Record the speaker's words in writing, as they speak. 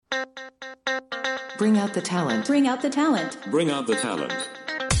Bring out the talent. Bring out the talent. Bring out the talent.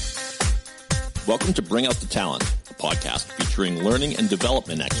 Welcome to Bring Out the Talent, a podcast featuring learning and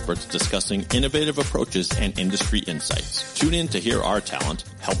development experts discussing innovative approaches and industry insights. Tune in to hear our talent,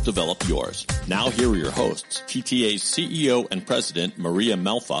 help develop yours. Now here are your hosts, TTA's CEO and President Maria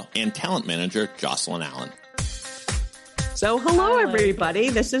Melfa and Talent Manager Jocelyn Allen. So hello, everybody.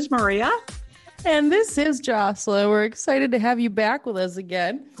 This is Maria. And this is Jocelyn. We're excited to have you back with us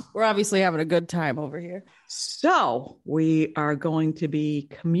again. We're obviously having a good time over here. So we are going to be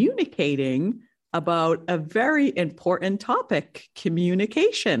communicating about a very important topic,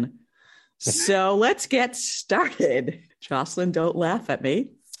 communication. So let's get started. Jocelyn, don't laugh at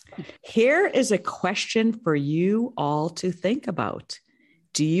me. Here is a question for you all to think about.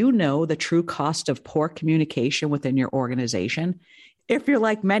 Do you know the true cost of poor communication within your organization? If you're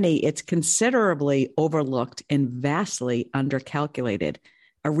like many, it's considerably overlooked and vastly undercalculated.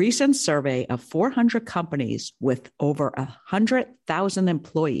 A recent survey of 400 companies with over 100,000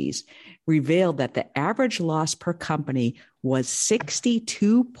 employees revealed that the average loss per company was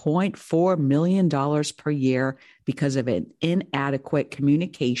 $62.4 million per year because of an inadequate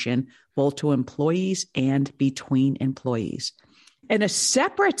communication, both to employees and between employees. In a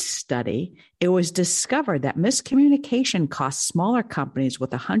separate study, it was discovered that miscommunication costs smaller companies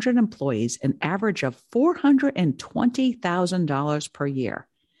with 100 employees an average of $420,000 per year.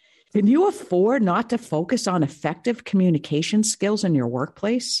 Can you afford not to focus on effective communication skills in your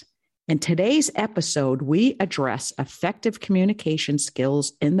workplace? In today's episode, we address effective communication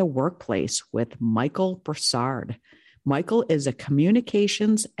skills in the workplace with Michael Broussard. Michael is a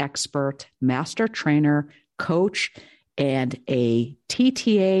communications expert, master trainer, coach, and a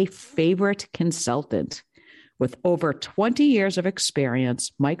TTA favorite consultant. With over 20 years of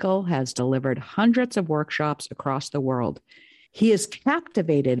experience, Michael has delivered hundreds of workshops across the world. He is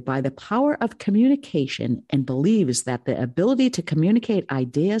captivated by the power of communication and believes that the ability to communicate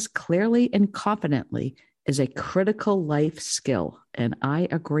ideas clearly and confidently is a critical life skill. And I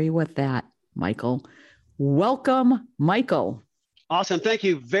agree with that, Michael. Welcome, Michael. Awesome. Thank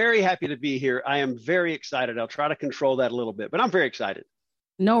you. Very happy to be here. I am very excited. I'll try to control that a little bit, but I'm very excited.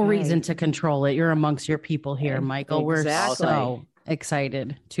 No reason to control it. You're amongst your people here, Michael. Exactly. We're so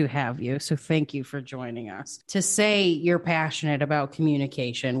excited to have you. So thank you for joining us. To say you're passionate about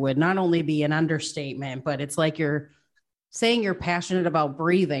communication would not only be an understatement, but it's like you're saying you're passionate about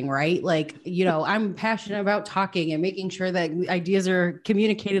breathing, right? Like, you know, I'm passionate about talking and making sure that ideas are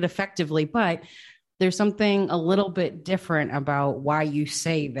communicated effectively, but there's something a little bit different about why you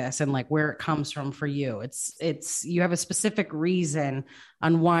say this and like where it comes from for you. It's you have a specific reason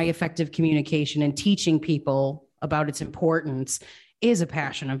on why effective communication and teaching people about its importance is a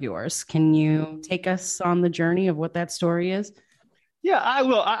passion of yours. Can you take us on the journey of what that story is? Yeah, I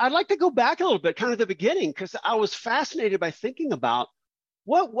will. I'd like to go back a little bit, kind of the beginning, because I was fascinated by thinking about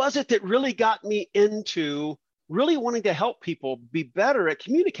what was it that really got me into really wanting to help people be better at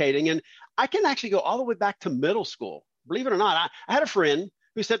communicating. And I can actually go all the way back to middle school. Believe it or not, I had a friend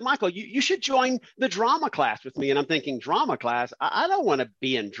who said, Michael, you should join the drama class with me. And I'm thinking, drama class? I don't want to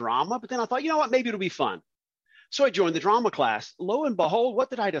be in drama. But then I thought, you know what, maybe it'll be fun. So I joined the drama class. Lo and behold, what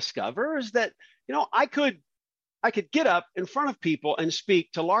did I discover is that, you know, I could get up in front of people and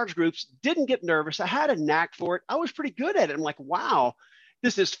speak to large groups, didn't get nervous. I had a knack for it. I was pretty good at it. I'm like, wow,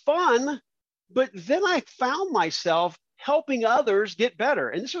 this is fun. But then I found myself helping others get better.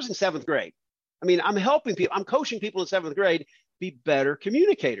 And this was in 7th grade. I mean, I'm helping people, I'm coaching people in 7th grade be better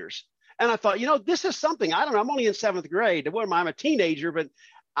communicators. And I thought, you know, this is something, I don't know, I'm only in 7th grade. What am I? I'm a teenager, but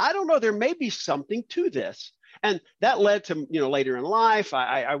I don't know, there may be something to this. And that led to, you know, later in life,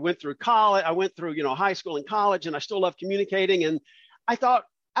 I went through college, I went through, you know, high school and college, and I still love communicating. And I thought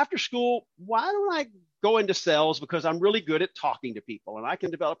after school, why don't I go into sales, because I'm really good at talking to people and I can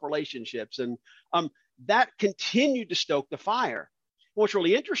develop relationships. And that continued to stoke the fire. What's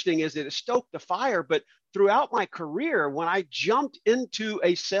really interesting is that it stoked the fire, but throughout my career, when I jumped into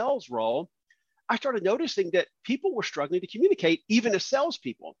a sales role, I started noticing that people were struggling to communicate, even as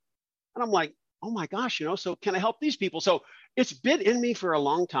salespeople. And I'm like, oh my gosh, you know, so can I help these people? So it's been in me for a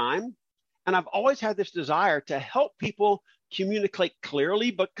long time. And I've always had this desire to help people communicate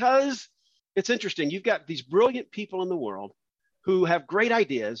clearly, because it's interesting. You've got these brilliant people in the world who have great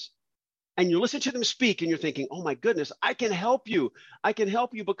ideas, and you listen to them speak and you're thinking, oh my goodness, I can help you. I can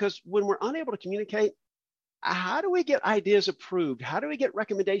help you, because when we're unable to communicate, how do we get ideas approved? How do we get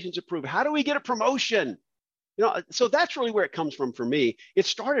recommendations approved? How do we get a promotion? You know, so that's really where it comes from for me. It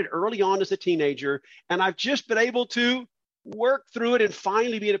started early on as a teenager, and I've just been able to work through it and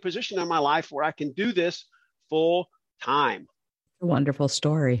finally be in a position in my life where I can do this full time. Wonderful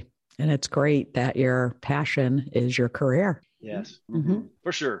story. And it's great that your passion is your career. Yes, Mm-hmm.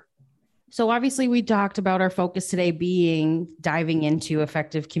 For sure. So obviously we talked about our focus today being diving into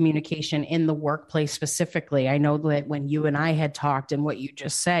effective communication in the workplace specifically. I know that when you and I had talked and what you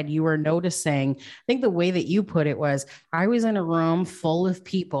just said, you were noticing, I think the way that you put it was, I was in a room full of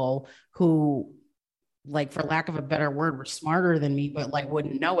people who, like, for lack of a better word, were smarter than me, but like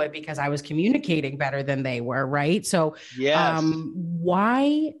wouldn't know it because I was communicating better than they were. Right. So Yes.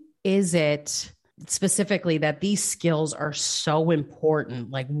 why is it specifically that these skills are so important?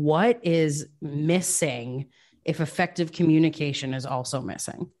 Like, what is missing if effective communication is also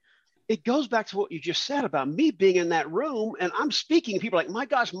missing? It goes back to what you just said about me being in that room and I'm speaking. People are like, my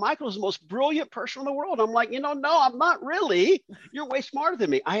gosh, Michael's the most brilliant person in the world. I'm like, no, I'm not really. You're way smarter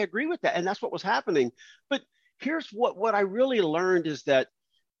than me. I agree with that. And that's what was happening. But here's what I really learned is that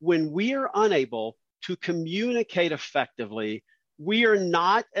when we are unable to communicate effectively, we are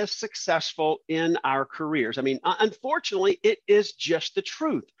not as successful in our careers. I mean, unfortunately, it is just the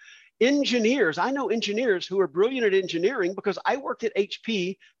truth. Engineers, I know engineers who are brilliant at engineering because I worked at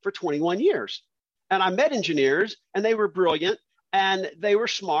HP for 21 years. And I met engineers and they were brilliant and they were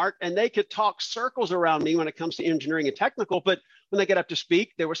smart and they could talk circles around me when it comes to engineering and technical. But when they get up to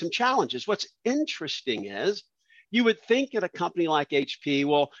speak, there were some challenges. What's interesting is you would think at a company like HP,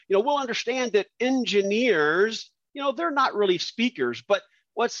 well, we'll understand that engineers, they're not really speakers. But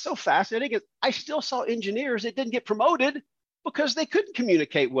what's so fascinating is I still saw engineers that didn't get promoted because they couldn't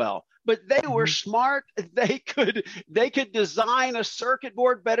communicate well, but they were smart. They could design a circuit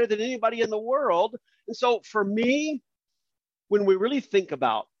board better than anybody in the world. And so for me, when we really think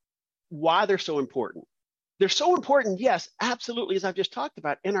about why they're so important, yes, absolutely, as I've just talked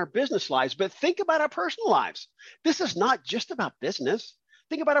about, in our business lives, but think about our personal lives. This is not just about business.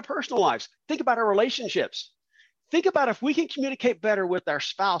 Think about our personal lives. Think about our relationships. Think about if we can communicate better with our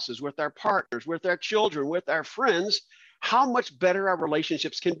spouses, with our partners, with our children, with our friends, how much better our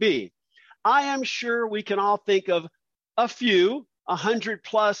relationships can be. I am sure we can all think of a few, 100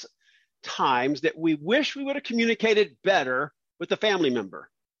 plus times that we wish we would have communicated better with a family member,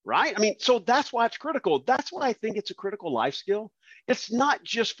 right? I mean, so that's why it's critical. That's why I think it's a critical life skill. It's not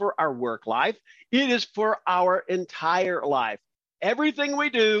just for our work life. It is for our entire life. Everything we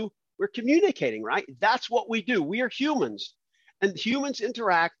do, we're communicating, right? That's what we do. We are humans, and humans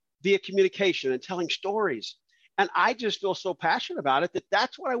interact via communication and telling stories. And I just feel so passionate about it that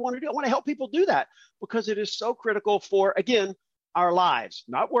that's what I want to do. I want to help people do that because it is so critical for, again, our lives,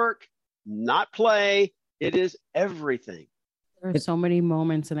 not work, not play. It is everything. There are so many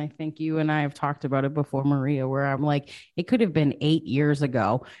moments, and I think you and I have talked about it before, Maria, where I'm like, it could have been 8 years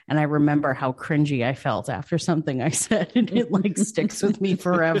ago. And I remember how cringy I felt after something I said, and it like sticks with me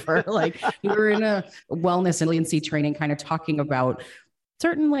forever. Like, you were in a wellness and resiliency training kind of talking about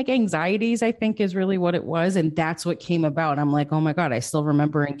certain like anxieties, I think is really what it was. And that's what came about. I'm like, oh my God, I still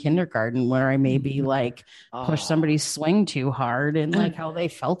remember in kindergarten where I maybe like pushed somebody's swing too hard and like how they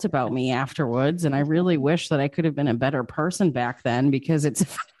felt about me afterwards. And I really wish that I could have been a better person back then because it's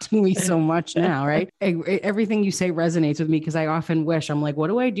affecting me so much now, right? Everything you say resonates with me because I often wish, I'm like, what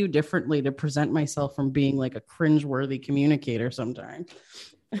do I do differently to present myself from being like a cringeworthy communicator sometimes?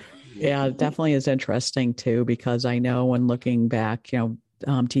 Yeah, it definitely is interesting too, because I know when looking back,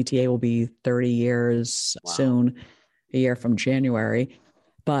 TTA will be 30 years soon, a year from January,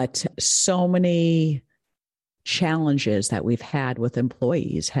 but so many challenges that we've had with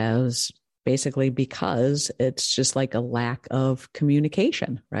employees has basically because it's just like a lack of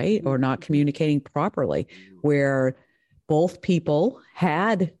communication, right? Or not communicating properly, where both people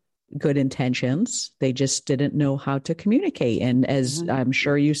had good intentions. They just didn't know how to communicate. And as I'm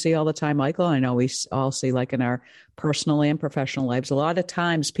sure you see all the time, Michael, I know we all see like in our personal and professional lives, a lot of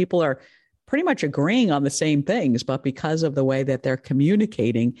times people are pretty much agreeing on the same things, but because of the way that they're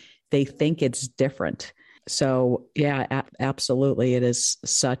communicating, they think it's different. So yeah, absolutely. It is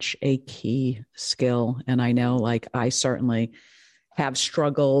such a key skill. And I know like I certainly have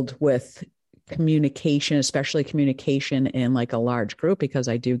struggled with communication, especially communication in like a large group, because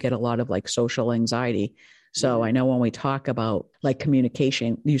I do get a lot of like social anxiety. So I know when we talk about like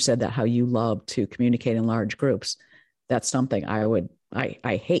communication, you said that how you love to communicate in large groups. That's something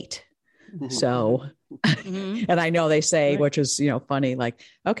I hate. So, and I know they say, which is, funny, like,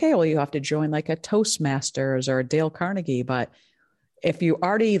 okay, well, you have to join like a Toastmasters or a Dale Carnegie, but if you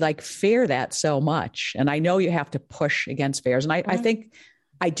already like fear that so much, and I know you have to push against fears. And I think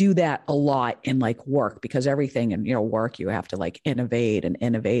I do that a lot in like work, because everything in, work, you have to like innovate,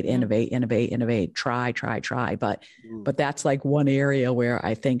 try. But that's like one area where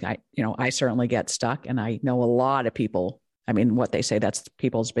I think I certainly get stuck. And I know a lot of people I mean, what they say, that's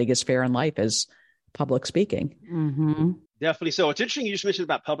people's biggest fear in life is public speaking. Mm-hmm. Definitely so. It's interesting you just mentioned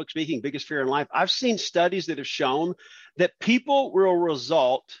about public speaking, biggest fear in life. I've seen studies that have shown that people will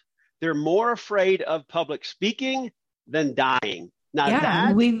result, they're more afraid of public speaking than dying. Now,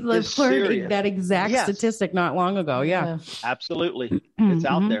 that we've is serious. heard that exact statistic not long ago. Yeah. Absolutely. It's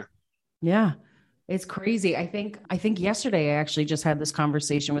out there. Yeah. It's crazy. I think yesterday I actually just had this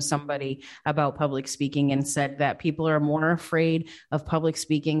conversation with somebody about public speaking and said that people are more afraid of public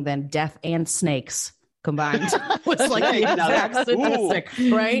speaking than death and snakes combined. Was like the exact statistic,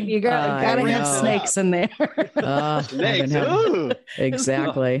 right? You gotta have snakes in there. Snakes.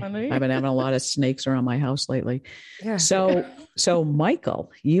 Exactly. I've been having a lot of snakes around my house lately. Yeah. So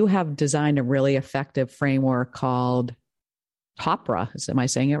Michael, you have designed a really effective framework called TOPRA. Am I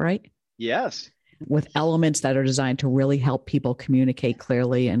saying it right? Yes. With elements that are designed to really help people communicate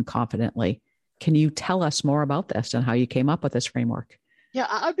clearly and confidently. Can you tell us more about this and how you came up with this framework? Yeah,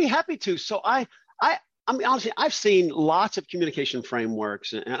 I'd be happy to. So I mean, honestly, I've seen lots of communication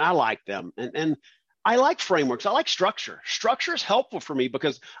frameworks and I like them. And I like frameworks. I like structure. Structure is helpful for me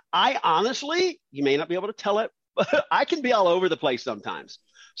because I honestly, you may not be able to tell it, but I can be all over the place sometimes.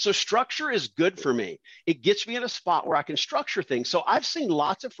 So structure is good for me. It gets me in a spot where I can structure things. So I've seen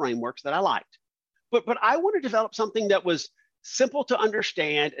lots of frameworks that I liked. But I want to develop something that was simple to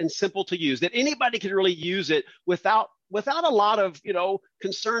understand and simple to use, that anybody could really use it without a lot of,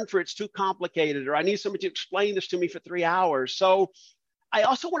 concern for it's too complicated or I need somebody to explain this to me for 3 hours. So I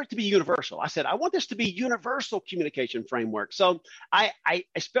also want it to be universal. I said, I want this to be universal communication framework. So I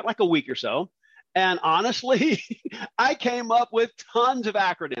spent like a week or so. And honestly, I came up with tons of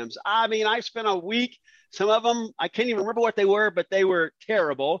acronyms. I mean, I spent a week. Some of them, I can't even remember what they were, but they were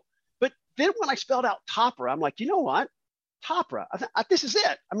terrible. Then when I spelled out TOPRA, I'm like, you know what? TOPRA, this is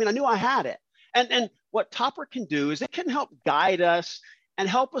it. I mean, I knew I had it. And what TOPRA can do is it can help guide us and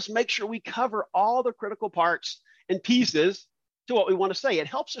help us make sure we cover all the critical parts and pieces to what we want to say. It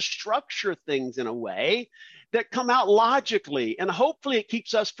helps us structure things in a way that come out logically. And hopefully it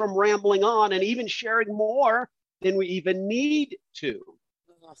keeps us from rambling on and even sharing more than we even need to.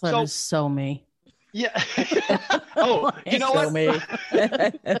 That is so me. Yeah. Oh, you know what? Me.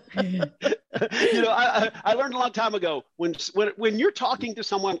 I learned a long time ago when you're talking to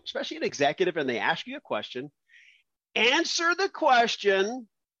someone, especially an executive, and they ask you a question, answer the question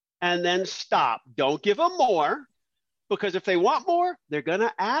and then stop. Don't give them more, because if they want more, they're going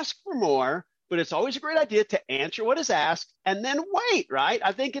to ask for more. But it's always a great idea to answer what is asked and then wait, right?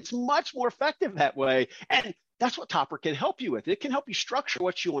 I think it's much more effective that way. And that's what TOPRA can help you with. It can help you structure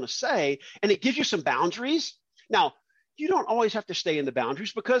what you want to say, and it gives you some boundaries. Now, you don't always have to stay in the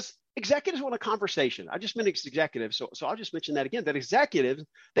boundaries because executives want a conversation. I just mentioned executives, so I'll just mention that again, that executives,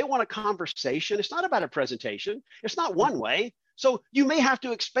 they want a conversation. It's not about a presentation. It's not one way. So you may have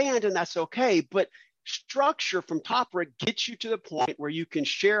to expand, and that's okay, but structure from TOPRA gets you to the point where you can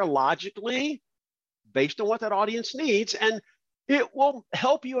share logically based on what that audience needs, and it will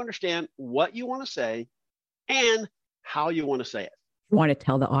help you understand what you want to say and how you want to say it. You want to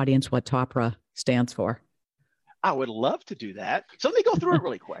tell the audience what TOPRA stands for? I would love to do that. So let me go through it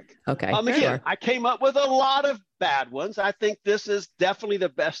really quick. Okay. Again, sure. I came up with a lot of bad ones. I think this is definitely the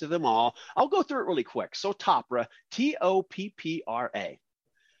best of them all. I'll go through it really quick. So TOPRA, TOPPRA.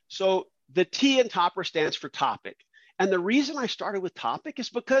 So the T in TOPRA stands for topic. And the reason I started with topic is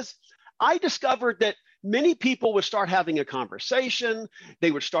because I discovered that many people would start having a conversation, they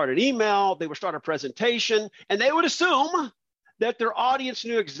would start an email, they would start a presentation, and they would assume that their audience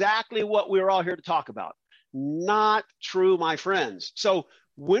knew exactly what we were all here to talk about. Not true, my friends. So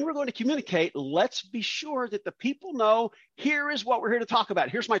when we're going to communicate, let's be sure that the people know, here is what we're here to talk about.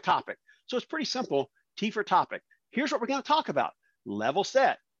 Here's my topic. So it's pretty simple, T for topic. Here's what we're going to talk about, level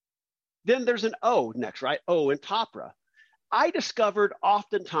set. Then there's an O next, right? O in TOPRA. I discovered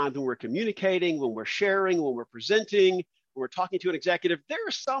oftentimes when we're communicating, when we're sharing, when we're presenting, when we're talking to an executive,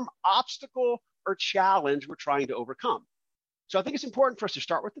 there's some obstacle or challenge we're trying to overcome. So I think it's important for us to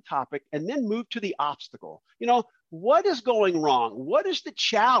start with the topic and then move to the obstacle. What is going wrong? What is the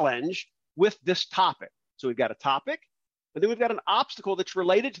challenge with this topic? So we've got a topic, and then we've got an obstacle that's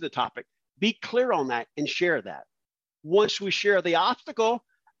related to the topic. Be clear on that and share that. Once we share the obstacle,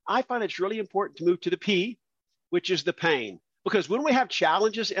 I find it's really important to move to the P, which is the pain. Because when we have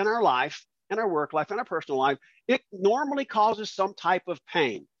challenges in our life, in our work life, in our personal life, it normally causes some type of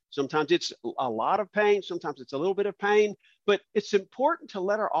pain. Sometimes it's a lot of pain, sometimes it's a little bit of pain, but it's important to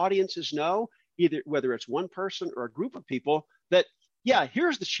let our audiences know, either whether it's one person or a group of people, that, yeah,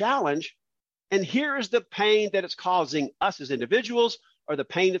 here's the challenge, and here is the pain that it's causing us as individuals, or the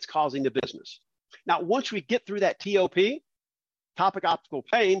pain it's causing the business. Now, once we get through that TOP, topic, obstacle,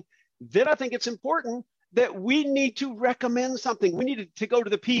 pain, then I think it's important that we need to recommend something. We need to go to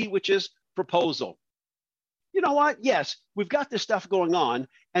the P, which is proposal. You know what? Yes, we've got this stuff going on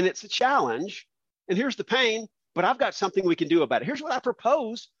and it's a challenge. And here's the pain, but I've got something we can do about it. Here's what I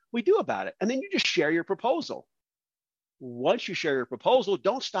propose we do about it. And then you just share your proposal. Once you share your proposal,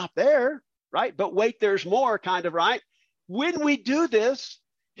 don't stop there, right? But wait, there's more, kind of, right? When we do this,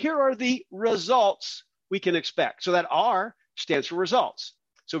 here are the results we can expect. So that R stands for results.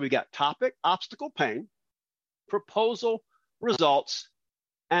 So we've got topic, obstacle, pain, proposal, results,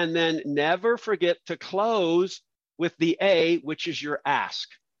 and then never forget to close with the A, which is your ask.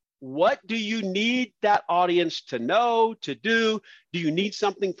 What do you need that audience to know, to do? Do you need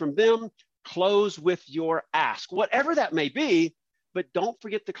something from them? Close with your ask, whatever that may be, but don't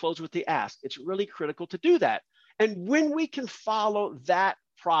forget to close with the ask. It's really critical to do that. And when we can follow that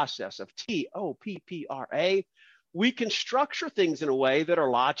process of TOPPRA, we can structure things in a way that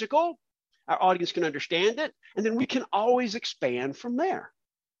are logical, our audience can understand it, and then we can always expand from there.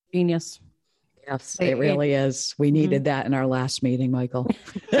 Genius. Yes, it really is. We needed that in our last meeting, Michael.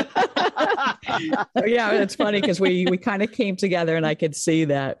 Yeah, it's funny because we kind of came together and I could see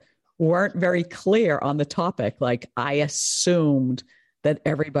that weren't very clear on the topic. Like I assumed that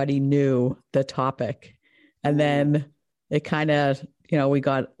everybody knew the topic. And then it kind of, we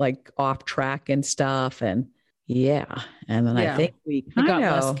got like off track and stuff. And yeah. And then I think we kind got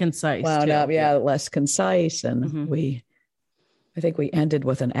less concise. Wound up, less concise. And I think we ended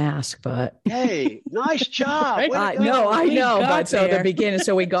with an ask, but hey, nice job. No, I know. But so the beginning,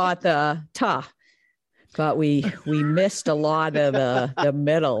 so we got the but we missed a lot of the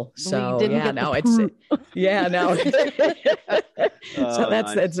middle. So So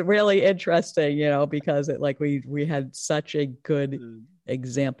that's really interesting, because it like we had such a good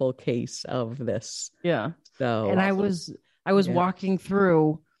example case of this. Yeah. So and I was walking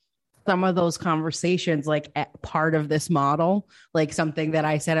through some of those conversations, like part of this model, like something that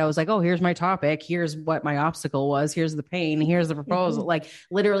I said, I was like, oh, here's my topic. Here's what my obstacle was. Here's the pain. Here's the proposal. Like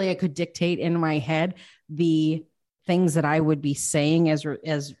literally I could dictate in my head the things that I would be saying as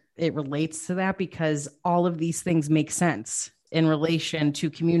it relates to that, because all of these things make sense in relation to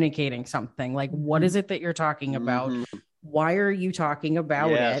communicating something. Like, what is it that you're talking about? Why are you talking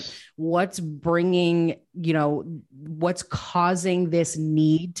about it? What's bringing, what's causing this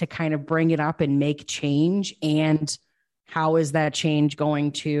need to kind of bring it up and make change? And how is that change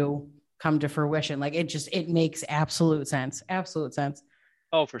going to come to fruition? Like it makes absolute sense. Absolute sense.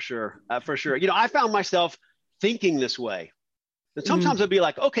 Oh, for sure. For sure. I found myself thinking this way. And sometimes I'd be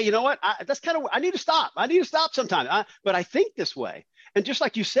like, okay, you know what? I need to stop. I need to stop sometimes. But I think this way. And just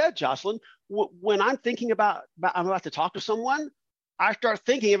like you said, Jocelyn, when I'm thinking about I'm about to talk to someone, I start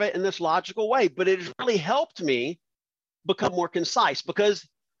thinking of it in this logical way. But it has really helped me become more concise, because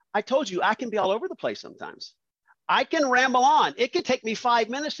I told you I can be all over the place sometimes. I can ramble on. It can take me 5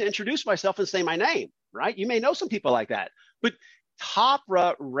 minutes to introduce myself and say my name, right? You may know some people like that. But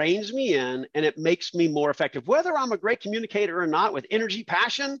TOPRA reins me in and it makes me more effective. Whether I'm a great communicator or not, with energy,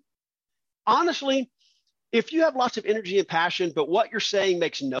 passion, honestly, if you have lots of energy and passion, but what you're saying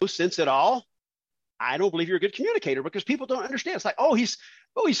makes no sense at all, I don't believe you're a good communicator, because people don't understand. It's like,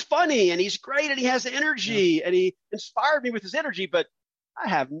 he's funny and he's great and he has energy and he inspired me with his energy, but I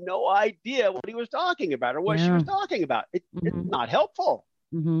have no idea what he was talking about or what she was talking about. It's not helpful.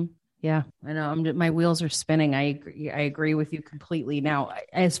 Yeah, I know. My wheels are spinning. I agree with you completely. Now,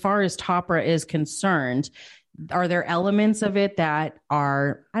 as far as TOPRA is concerned, are there elements of it that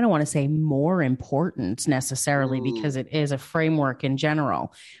are, I don't want to say more important necessarily, because it is a framework in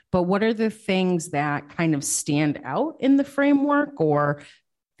general, but what are the things that kind of stand out in the framework, or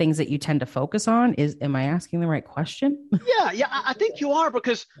things that you tend to focus on? Am I asking the right question? Yeah, I think you are,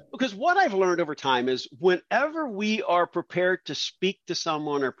 because what I've learned over time is whenever we are prepared to speak to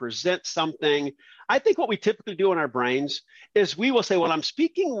someone or present something, I think what we typically do in our brains is we will say, well, I'm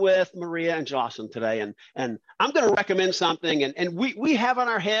speaking with Maria and Jocelyn today, and I'm going to recommend something. And we have in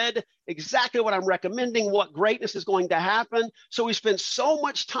our head exactly what I'm recommending, what greatness is going to happen. So we spend so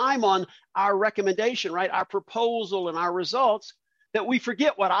much time on our recommendation, right? Our proposal and our results, that we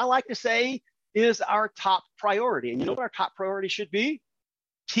forget what I like to say is our top priority. And you know what our top priority should be?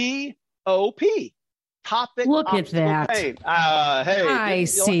 TOP. Topic. Look at that. Hey, I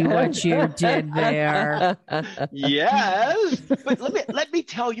see what you did there. Yes. But let me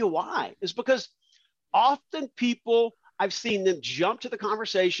tell you why. It's because often people, I've seen them jump to the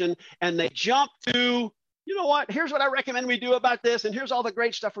conversation and they jump to, you know what, here's what I recommend we do about this, and here's all the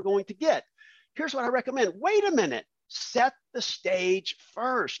great stuff we're going to get. Here's what I recommend. Wait a minute. Set the stage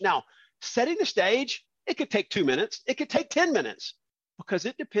first. Now, setting the stage, It could take 2 minutes. It could take 10 minutes because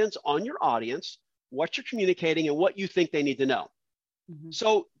it depends on your audience, what you're communicating, and what you think they need to know.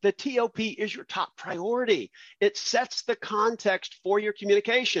 So the TOP is your top priority. It sets the context for your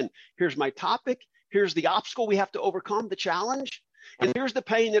communication. Here's my topic. Here's the obstacle we have to overcome, the challenge. And here's the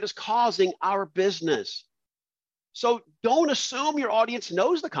pain that is causing our business. So don't assume your audience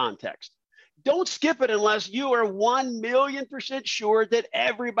knows the context. Don't skip it unless you are 1,000,000% sure that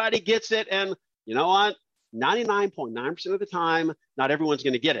everybody gets it. And you know what? 99.9% of the time, not everyone's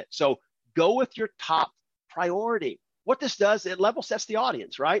going to get it. So go with your top priority. What this does, it level sets the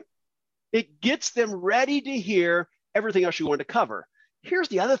audience, right? It gets them ready to hear everything else you want to cover. Here's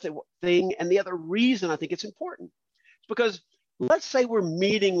the other thing and the other reason I think it's important. It's because let's say we're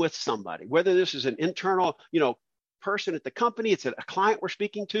meeting with somebody, whether this is an internal, person at the company, it's a client we're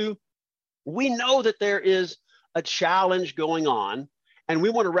speaking to. We know that there is a challenge going on, and we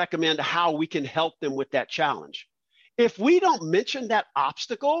want to recommend how we can help them with that challenge. If we don't mention that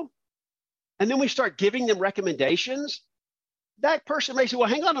obstacle, and then we start giving them recommendations, that person may say, well,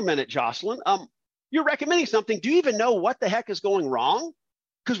 hang on a minute, Jocelyn. You're recommending something. Do you even know what the heck is going wrong?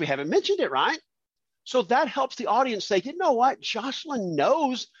 Because we haven't mentioned it, right? So that helps the audience say, you know what? Jocelyn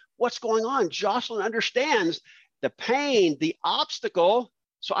knows what's going on. Jocelyn understands the pain, the obstacle.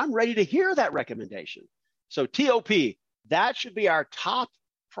 So I'm ready to hear that recommendation. So TOP, that should be our top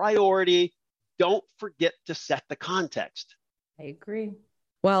priority. Don't forget to set the context. I agree.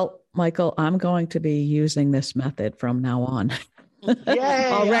 Well, Michael, I'm going to be using this method from now on.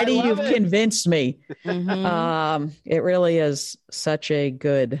 Yay, Already you've convinced me. It really is such a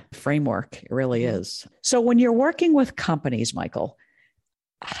good framework. It really is. So when you're working with companies, Michael,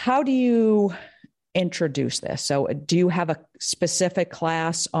 how do you introduce this? So do you have a specific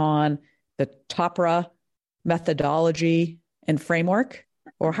class on the TOPRA methodology and framework?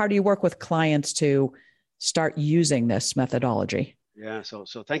 Or how do you work with clients to start using this methodology? Yeah, so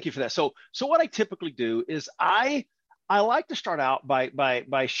thank you for that. So what I typically do is I like to start out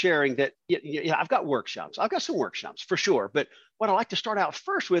by sharing that I've got workshops. I've got some workshops for sure. But what I like to start out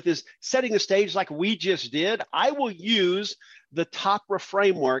first with is setting the stage like we just did. I will use the TOPRA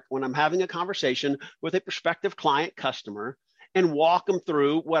framework when I'm having a conversation with a prospective client customer and walk them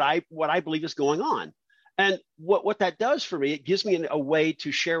through what I believe is going on. And what that does for me, it gives me a way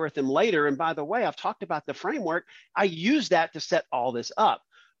to share with them later. And by the way, I've talked about the framework. I use that to set all this up.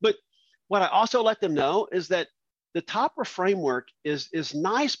 But what I also let them know is that the TOPRA framework is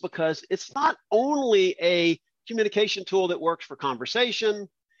nice because it's not only a communication tool that works for conversation.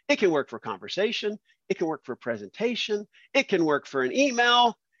 It can work for conversation. It can work for presentation. It can work for an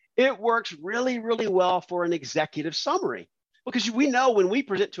email. It works really, really well for an executive summary. Because we know when we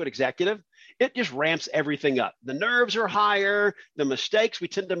present to an executive, it just ramps everything up. The nerves are higher. The mistakes we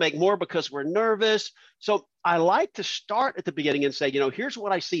tend to make more because we're nervous. So I like to start at the beginning and say, here's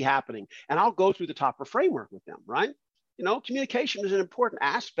what I see happening. And I'll go through the TOPRA framework with them, right? Communication is an important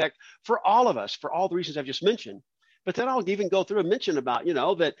aspect for all of us, for all the reasons I've just mentioned. But then I'll even go through and mention about,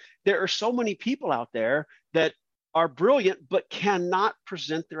 that there are so many people out there that are brilliant, but cannot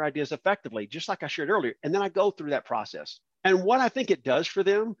present their ideas effectively, just like I shared earlier. And then I go through that process. And what I think it does for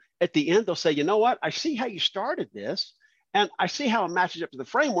them, at the end, they'll say, you know what? I see how you started this, and I see how it matches up to the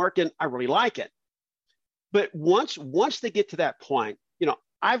framework, and I really like it. But once they get to that point,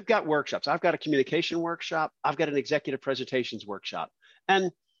 I've got workshops. I've got a communication workshop. I've got an executive presentations workshop.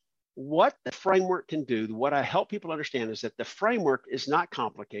 And what the framework can do, what I help people understand is that the framework is not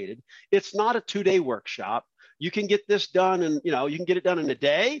complicated. It's not a 2-day workshop. You can get this done and, you can get it done in a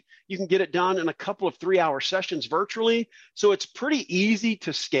day. You can get it done in a couple of 3-hour sessions virtually. So it's pretty easy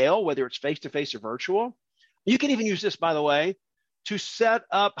to scale, whether it's face-to-face or virtual. You can even use this, by the way, to set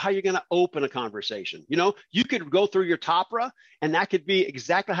up how you're going to open a conversation. You could go through your TOPRA, and that could be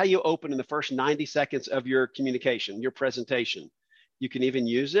exactly how you open in the first 90 seconds of your communication, your presentation. You can even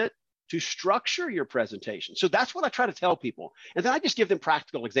use it to structure your presentation. So that's what I try to tell people. And then I just give them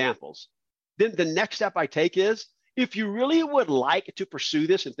practical examples. Then the next step I take is, if you really would like to pursue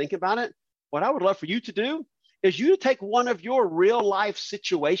this and think about it, what I would love for you to do is you take one of your real life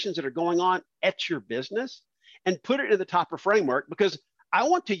situations that are going on at your business and put it in the TOPRA framework, because I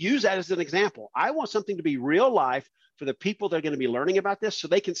want to use that as an example. I want something to be real life for the people that are going to be learning about this, so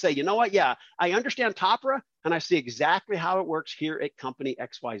they can say, you know what? Yeah, I understand TOPRA, and I see exactly how it works here at company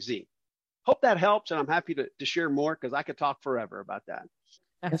XYZ. Hope that helps, and I'm happy to share more, because I could talk forever about that.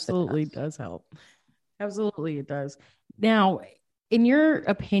 Absolutely does help. Absolutely, it does. Now, in your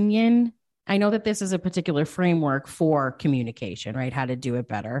opinion, I know that this is a particular framework for communication, right? How to do it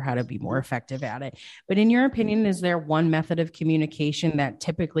better, how to be more effective at it. But in your opinion, is there one method of communication that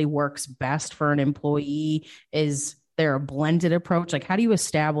typically works best for an employee? Is there a blended approach? Like, how do you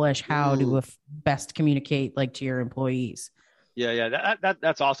establish how to best communicate, like, to your employees? Yeah.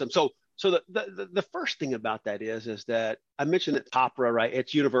 That's awesome. So the first thing about that is that I mentioned that TOPRA, right?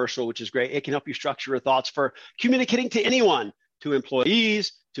 It's universal, which is great. It can help you structure your thoughts for communicating to anyone, to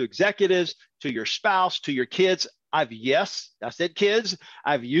employees, to executives, to your spouse, to your kids. I said kids.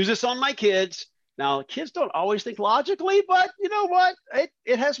 I've used this on my kids. Now, kids don't always think logically, but you know what?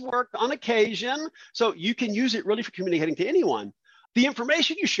 It has worked on occasion. So you can use it really for communicating to anyone. The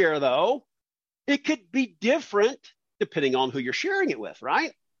information you share, though, it could be different depending on who you're sharing it with,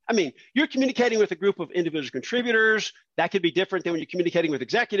 right? I mean, you're communicating with a group of individual contributors. That could be different than when you're communicating with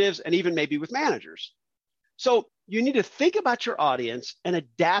executives and even maybe with managers. So you need to think about your audience and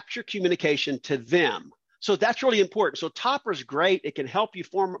adapt your communication to them. So that's really important. So TOPRA is great. It can help you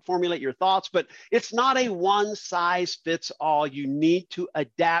formulate your thoughts, but it's not a one size fits all. You need to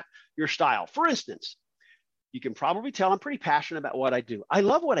adapt your style. For instance, you can probably tell I'm pretty passionate about what I do. I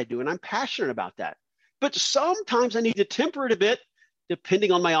love what I do, and I'm passionate about that. But sometimes I need to temper it a bit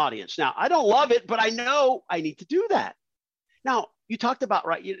depending on my audience. Now, I don't love it, but I know I need to do that. Now, you talked about,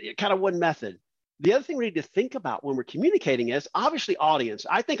 right, kind of one method. The other thing we need to think about when we're communicating is obviously audience.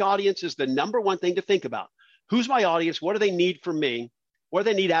 I think audience is the number one thing to think about. Who's my audience? What do they need from me? What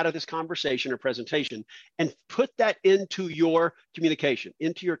do they need out of this conversation or presentation? And put that into your communication,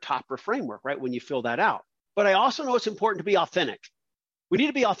 into your TOPRA framework, right, when you fill that out. But I also know it's important to be authentic. We need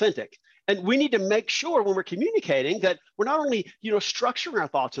to be authentic. And we need to make sure when we're communicating that we're not only, structuring our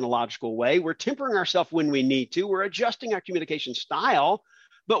thoughts in a logical way, we're tempering ourselves when we need to, we're adjusting our communication style,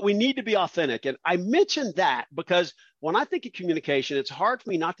 but we need to be authentic. And I mentioned that because when I think of communication, it's hard for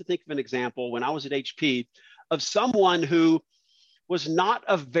me not to think of an example when I was at HP of someone who was not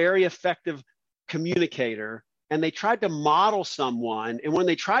a very effective communicator, and they tried to model someone. And when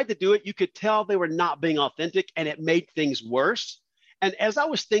they tried to do it, you could tell they were not being authentic, and it made things worse. And as I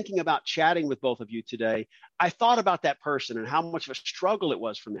was thinking about chatting with both of you today, I thought about that person and how much of a struggle it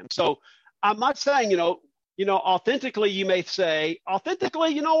was for them. So I'm not saying, authentically, you may say,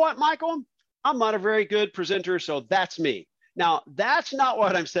 authentically, you know what, Michael, I'm not a very good presenter, so that's me. Now, that's not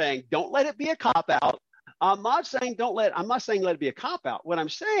what I'm saying. Don't let it be a cop-out. I'm not saying let it be a cop-out. What I'm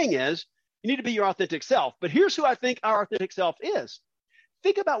saying is you need to be your authentic self. But here's who I think our authentic self is.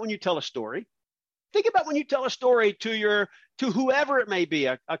 Think about when you tell a story. Think about when you tell a story to whoever it may be,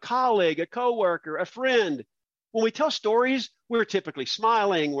 a colleague, a coworker, a friend. When we tell stories, we're typically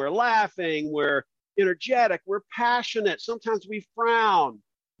smiling, we're laughing, we're energetic, we're passionate. Sometimes we frown.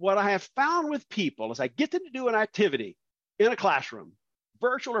 What I have found with people is I get them to do an activity in a classroom,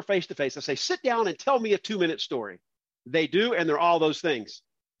 virtual or face-to-face. I say, sit down and tell me a 2-minute story. They do, and they're all those things.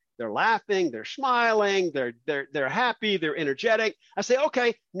 They're laughing, they're smiling, they're happy, they're energetic. I say,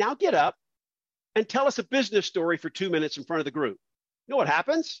 okay, now get up and tell us a business story for 2 minutes in front of the group. You know what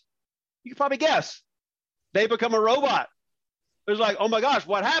happens? You can probably guess. They become a robot. It's like, oh my gosh,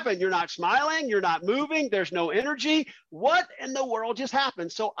 what happened? You're not smiling, you're not moving, there's no energy. What in the world just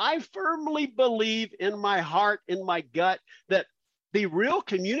happened? So I firmly believe in my heart, in my gut, that the real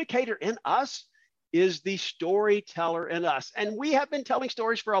communicator in us is the storyteller in us. And we have been telling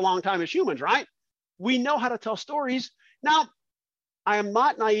stories for a long time as humans, right? We know how to tell stories. Now, I am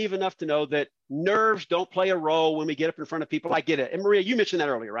not naive enough to know that nerves don't play a role when we get up in front of people. I get it. And Maria, you mentioned that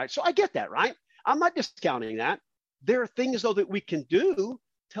earlier, right? So I get that, right? I'm not discounting that. There are things, though, that we can do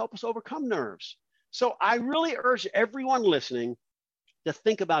to help us overcome nerves. So I really urge everyone listening to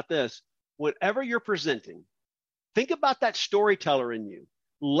think about this. Whenever you're presenting, think about that storyteller in you.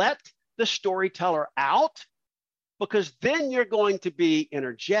 Let the storyteller out, because then you're going to be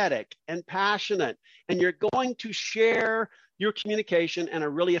energetic and passionate, and you're going to share your communication in a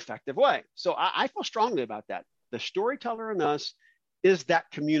really effective way. So I feel strongly about that. The storyteller in us is that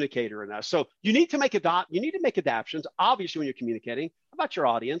communicator in us. So you need to make adaptations, obviously, when you're communicating about your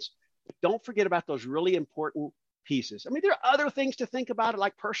audience. But don't forget about those really important pieces. I mean, there are other things to think about,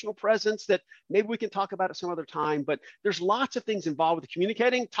 like personal presence, that maybe we can talk about at some other time, but there's lots of things involved with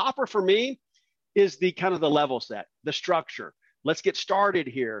communicating. TOPRA for me is the kind of the level set, the structure. Let's get started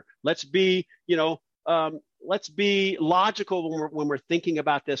here. Let's be, let's be logical when we're thinking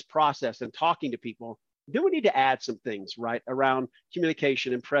about this process and talking to people. Then we need to add some things, right, around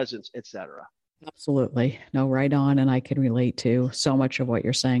communication and presence, et cetera. Absolutely. No, right on. And I can relate to so much of what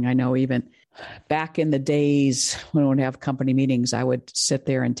you're saying. I know even back in the days when we would have company meetings, I would sit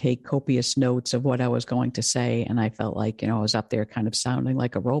there and take copious notes of what I was going to say. And I felt like, I was up there kind of sounding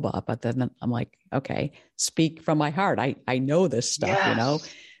like a robot, but then I'm like, okay, speak from my heart. I know this stuff, Yes.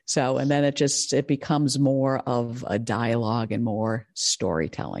 So, and then it becomes more of a dialogue and more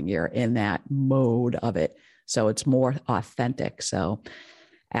storytelling. You're in that mode of it. So it's more authentic. So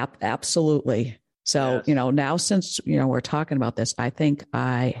absolutely. So, Yes. now since, we're talking about this, I think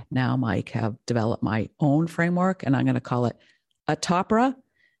Mike, have developed my own framework, and I'm going to call it a TOPRA,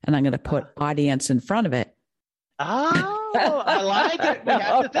 and I'm going to put audience in front of it. Oh, I like it. We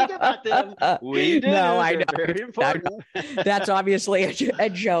have to think about them. We do. No, I know. They're very important. That's obviously a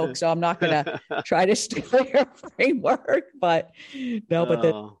joke, so I'm not going to try to steal your framework. But no,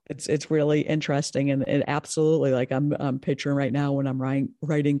 but it's really interesting, and it absolutely, like I'm picturing right now when I'm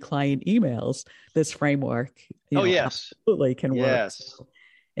writing client emails, this framework. Yes, absolutely can work. Yes,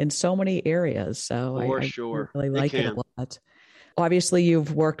 in so many areas. So for I sure, really like it a lot. Obviously,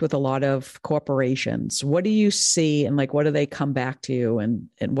 you've worked with a lot of corporations. What do you see, and what do they come back to you, and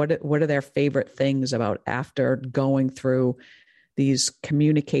what are their favorite things about after going through these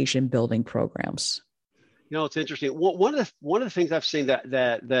communication building programs? It's interesting. One of the things I've seen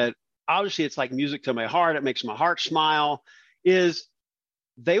that obviously it's like music to my heart. It makes my heart smile. Is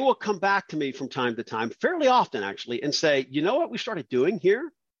they will come back to me from time to time, fairly often actually, and say, what we started doing here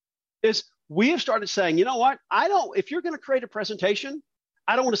is we have started saying, if you're going to create a presentation,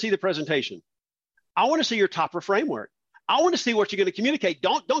 I don't want to see the presentation. I want to see your TOPRA framework. I want to see what you're going to communicate.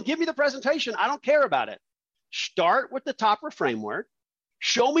 Don't give me the presentation. I don't care about it. Start with the TOPRA framework.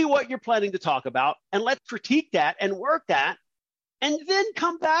 Show me what you're planning to talk about, and let's critique that and work that, and then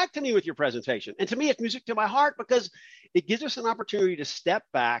come back to me with your presentation. And to me, it's music to my heart because it gives us an opportunity to step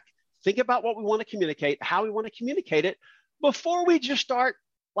back, think about what we want to communicate, how we want to communicate it, before we just start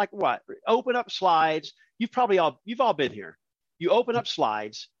open up slides. You've all been here. You open up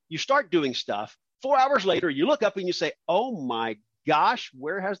slides, you start doing stuff. 4 hours later, you look up and you say, oh my gosh,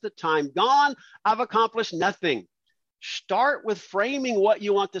 where has the time gone? I've accomplished nothing. Start with framing what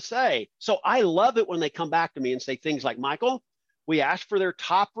you want to say. So I love it when they come back to me and say things like, Michael, we asked for their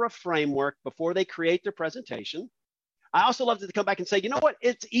TOPRA framework before they create their presentation. I also love that they come back and say,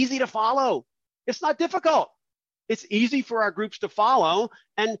 it's easy to follow. It's not difficult. It's easy for our groups to follow,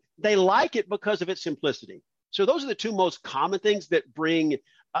 and they like it because of its simplicity. So those are the two most common things that bring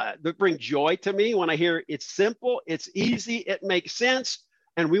joy to me when I hear it's simple, it's easy, it makes sense,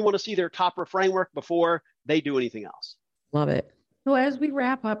 and we want to see their TOPRA framework before they do anything else. Love it. So as we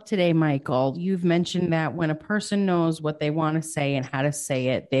wrap up today, Michael, you've mentioned that when a person knows what they want to say and how to say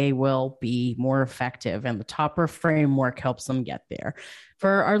it, they will be more effective, and the TOPRA framework helps them get there.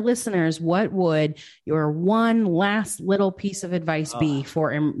 For our listeners, what would your one last little piece of advice be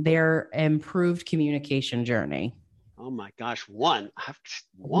for their improved communication journey? Oh my gosh, one.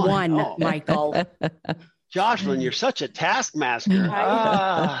 Oh. Michael. Jocelyn, you're such a taskmaster.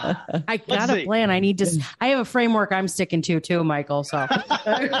 I got a plan. I have a framework I'm sticking to too, Michael. So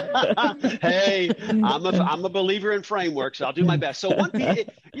hey, I'm a believer in frameworks. So I'll do my best. So one piece,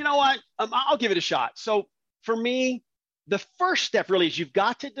 I'll give it a shot. So for me, the first step really is you've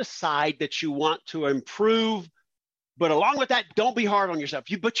got to decide that you want to improve. But along with that, don't be hard on yourself.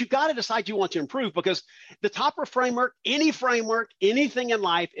 But you got to decide you want to improve, because the TOPRA framework, anything in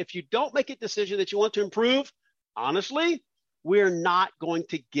life, if you don't make a decision that you want to improve, honestly, we're not going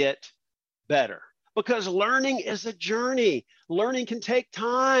to get better, because learning is a journey. Learning can take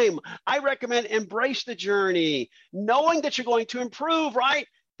time. I recommend embrace the journey, knowing that you're going to improve, right?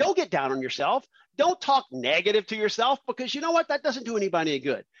 Don't get down on yourself. Don't talk negative to yourself, because you know what? That doesn't do anybody any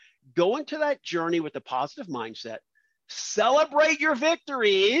good. Go into that journey with a positive mindset. Celebrate your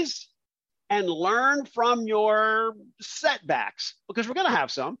victories and learn from your setbacks, because we're going to have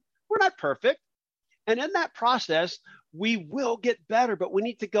some. We're not perfect. And in that process, we will get better, but we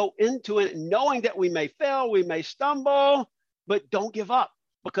need to go into it knowing that we may fail, we may stumble, but don't give up,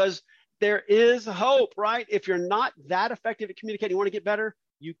 because there is hope, right? If you're not that effective at communicating, you want to get better,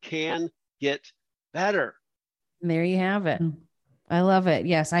 you can get better. There you have it. I love it.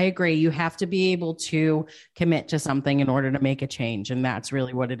 Yes, I agree. You have to be able to commit to something in order to make a change. And that's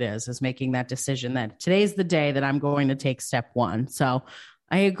really what it is making that decision that today's the day that I'm going to take step one. So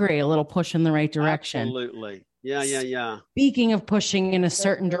I agree. A little push in the right direction. Absolutely. Yeah. Speaking of pushing in a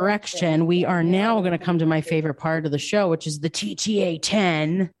certain direction, we are now going to come to my favorite part of the show, which is the TTA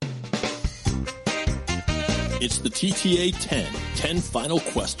 10. It's the TTA 10 final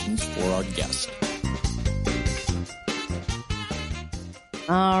questions for our guest.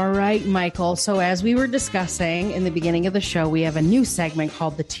 All right, Michael. So as we were discussing in the beginning of the show, we have a new segment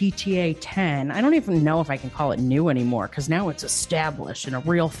called the TTA 10. I don't even know if I can call it new anymore because now it's established and a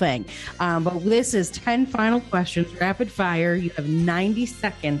real thing. But this is 10 final questions, rapid fire. You have 90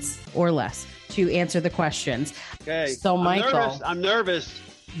 seconds or less to answer the questions. Okay. So, Michael, I'm nervous.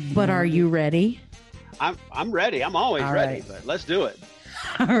 But are you ready? I'm ready. I'm always ready, right. but let's do it.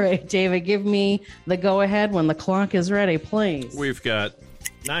 All right, David, give me the go-ahead when the clock is ready, please. We've got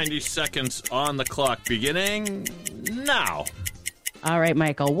 90 seconds on the clock beginning now. All right,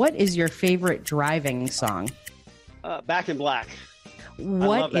 Michael, what is your favorite driving song? Back in Black.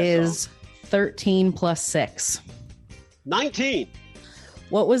 What is 13 plus 6? 19.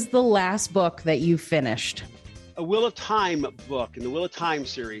 What was the last book that you finished? A Wheel of Time book in the Wheel of Time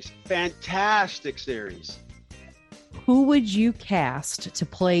series. Fantastic series. Who would you cast to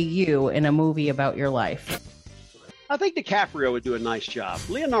play you in a movie about your life? I think DiCaprio would do a nice job.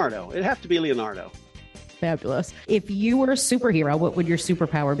 Leonardo. It'd have to be Leonardo. Fabulous. If you were a superhero, what would your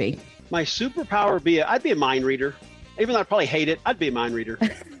superpower be? My superpower would be I'd be a mind reader. Even though I'd probably hate it, I'd be a mind reader.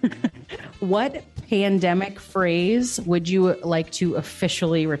 What pandemic phrase would you like to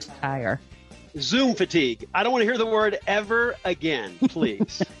officially retire? Zoom fatigue. I don't want to hear the word ever again,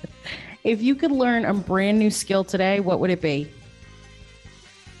 please. If you could learn a brand new skill today, what would it be?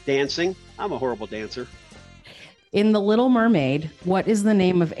 Dancing. I'm a horrible dancer. In The Little Mermaid, what is the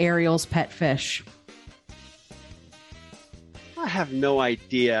name of Ariel's pet fish? I have no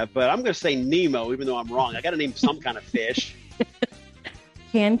idea, but I'm going to say Nemo, even though I'm wrong. I got to name some kind of fish.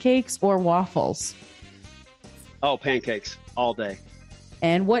 Pancakes or waffles? Oh, pancakes all day.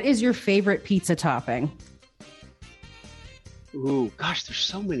 And what is your favorite pizza topping? Ooh, gosh, there's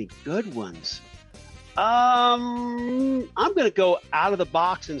so many good ones. I'm going to go out of the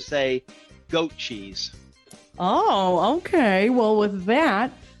box and say goat cheese. Oh, okay. Well, with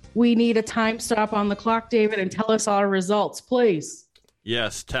that, we need a time stop on the clock, David, and tell us our results, please.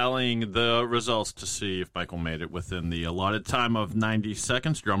 Yes, tallying the results to see if Michael made it within the allotted time of 90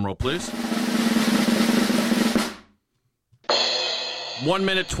 seconds. Drum roll, please. 1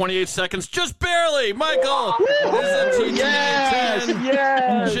 minute, 28 seconds, just barely. Michael is a TTA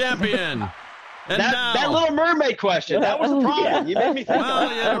 10 champion. And that Little Mermaid question, that was a problem. You made me think well,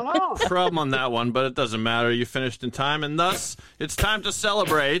 of yeah, I don't know. problem on that one, but it doesn't matter. You finished in time, and thus it's time to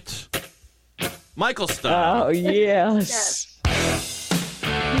celebrate Michael style. Oh, yes.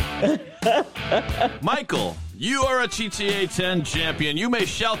 Michael, you are a TTA 10 champion. You may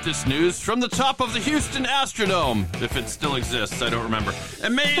shout this news from the top of the Houston Astrodome, if it still exists, I don't remember.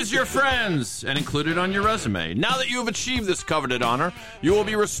 Amaze your friends and include it on your resume. Now that you have achieved this coveted honor, you will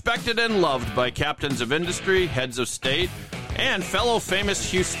be respected and loved by captains of industry, heads of state, and fellow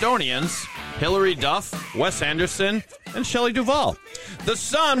famous Houstonians, Hillary Duff, Wes Anderson, and Shelley Duvall. The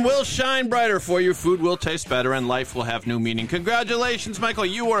sun will shine brighter for you, food will taste better, and life will have new meaning. Congratulations, Michael.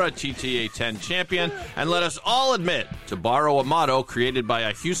 You are a TTA 10 champion, and let us all admit, to borrow a motto created by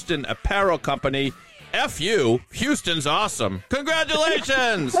a Houston apparel company, F you, Houston's awesome.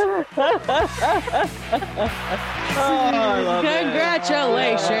 Congratulations!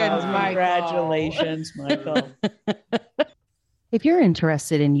 Congratulations, Michael. Congratulations, Michael. If you're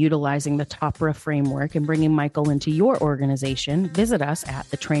interested in utilizing the TOPRA framework and bringing Michael into your organization, visit us at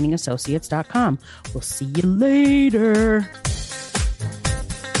thetrainingassociates.com. We'll see you later.